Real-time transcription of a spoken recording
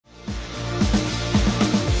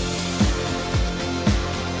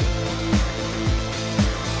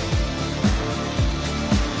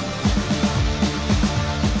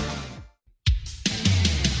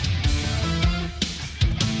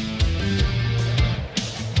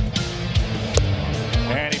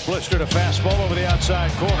blistered a fastball over the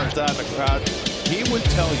outside corner. Out in the crowd, he would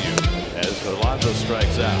tell you as Alonso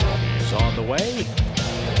strikes out. He's on the way,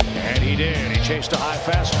 and he did. He chased a high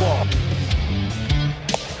fastball.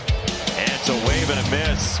 And it's a wave and a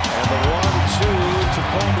miss. And the 1-2 to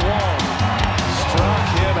Wong struck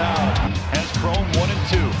him out. Has Chrome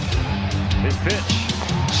 1-2. His pitch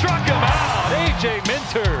struck him out. A.J.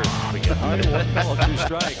 Minter. We get 1 ball, 2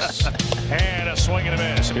 strikes. And a swing and a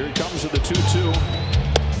miss. Here he comes with the 2-2.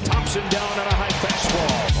 Thompson down on a high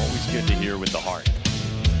fastball. Always good to hear with the heart.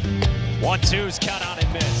 1-2's count on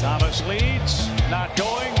and miss. Thomas leads, not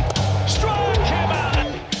going. Struck him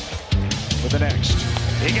out. With the next.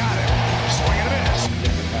 He got it. Swing and a miss.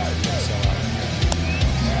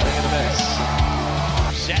 Swing and a miss.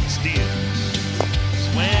 Set steals.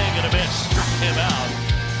 Swing and a miss. Struck him out.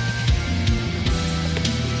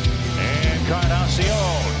 And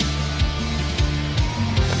Carnacion.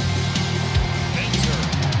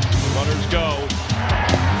 Runners go.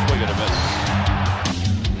 Swing and a miss.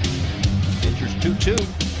 Pitcher's 2-2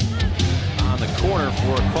 on the corner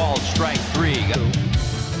for a called strike 3.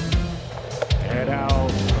 And now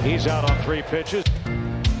he's out on 3 pitches.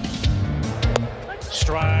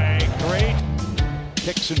 Strike 3.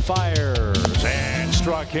 Kicks and fires and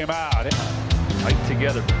struck him out. Tight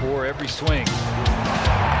together before every swing.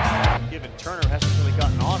 Given Turner hasn't really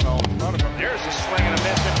gotten on well in front of him. There's a swing and a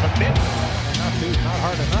miss into the mid. Not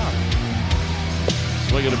hard enough.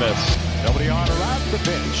 Swing and a miss. Nobody on around the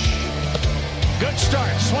pitch. Good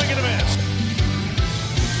start. Swing and a miss.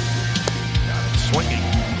 Got him swinging.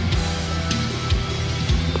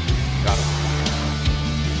 Got him.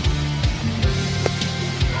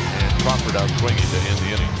 And Crawford out swinging to end the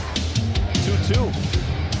inning. 2-2.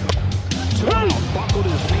 Buckled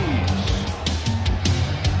his knees.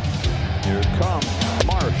 Here comes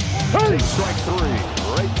Marsh. Takes strike 3.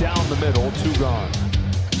 Right down the middle. 2 gone.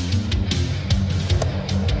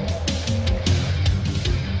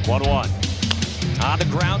 1-1. On the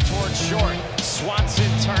ground towards short.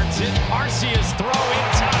 Swanson turns it. Arcia's throw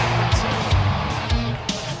in time for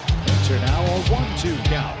 2. Enter now a 1-2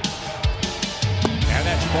 count. And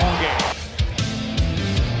that's ball game.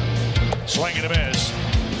 Swing and a miss.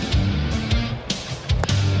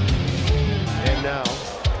 And now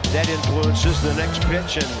that influences the next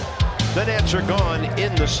pitch, and the Nats are gone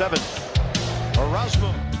in the 7th.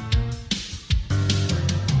 Erasmo.